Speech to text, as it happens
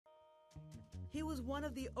He was one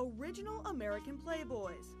of the original American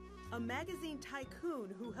playboys, a magazine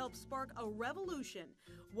tycoon who helped spark a revolution,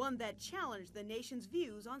 one that challenged the nation's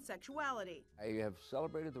views on sexuality. I have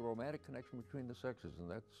celebrated the romantic connection between the sexes, and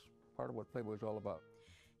that's part of what Playboy is all about.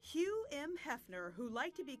 Hugh M. Hefner, who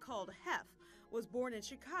liked to be called Hef, was born in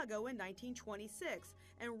Chicago in 1926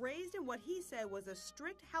 and raised in what he said was a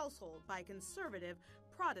strict household by conservative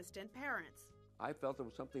Protestant parents. I felt there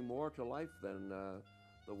was something more to life than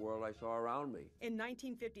the world I saw around me. In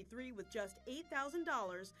 1953, with just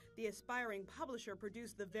 $8,000, the aspiring publisher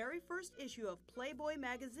produced the very first issue of Playboy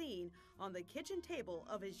magazine on the kitchen table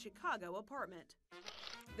of his Chicago apartment.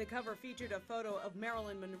 The cover featured a photo of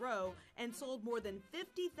Marilyn Monroe and sold more than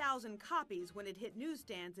 50,000 copies when it hit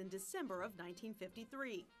newsstands in December of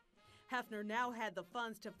 1953. Hefner now had the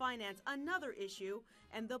funds to finance another issue,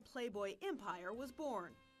 and the Playboy empire was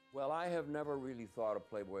born. Well, I have never really thought of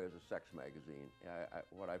Playboy as a sex magazine.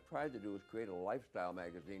 What I've tried to do is create a lifestyle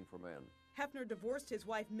magazine for men. Hefner divorced his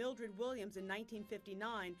wife Mildred Williams in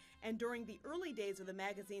 1959, and during the early days of the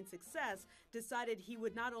magazine's success, decided he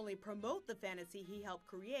would not only promote the fantasy he helped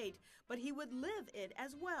create, but he would live it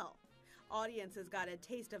as well. Audiences got a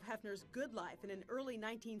taste of Hefner's good life in an early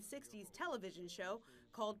 1960s television show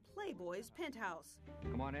called Playboy's Penthouse.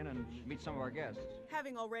 Come on in and meet some of our guests.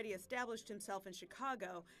 Having already established himself in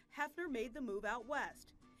Chicago, Hefner made the move out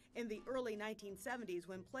west. In the early 1970s,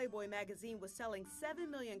 when Playboy magazine was selling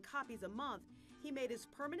 7 million copies a month, he made his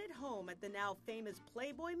permanent home at the now famous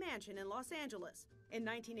Playboy Mansion in Los Angeles. In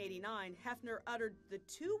 1989, Hefner uttered the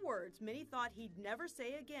two words many thought he'd never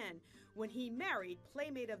say again when he married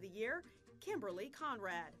Playmate of the Year, Kimberly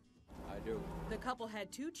Conrad. I do. The couple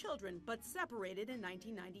had 2 children, but separated in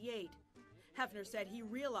 1998. Hefner said he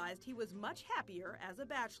realized he was much happier as a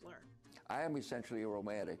bachelor. I am essentially a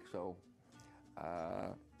romantic, so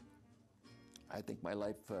I think my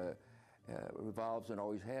life revolves and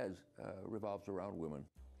always has revolves around women.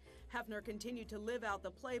 Hefner continued to live out the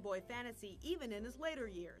Playboy fantasy even in his later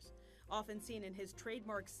years, often seen in his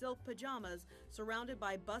trademark silk pajamas, surrounded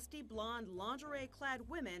by busty blonde lingerie-clad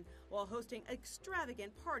women while hosting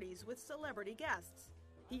extravagant parties with celebrity guests.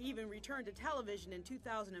 He even returned to television in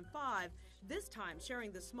 2005, this time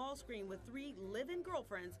sharing the small screen with 3 live-in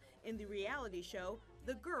girlfriends in the reality show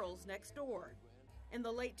The Girls Next Door. In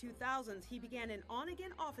the late 2000s, he began an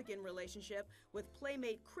on-again, off-again relationship with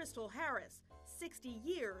Playmate Crystal Harris, 60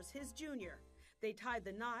 years his junior. They tied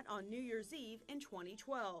the knot on New Year's Eve in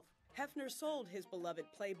 2012. Hefner sold his beloved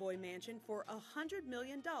Playboy mansion for $100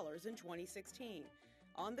 million in 2016,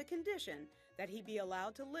 on the condition that he be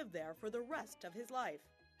allowed to live there for the rest of his life.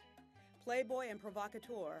 Playboy and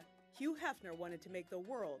provocateur, Hugh Hefner wanted to make the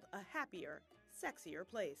world a happier, sexier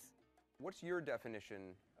place. What's your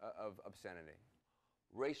definition of obscenity?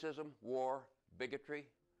 Racism, war, bigotry,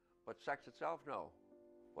 but sex itself, no.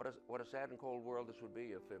 What a sad and cold world this would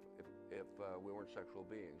be if we weren't sexual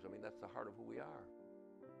beings. I mean, that's the heart of who we are.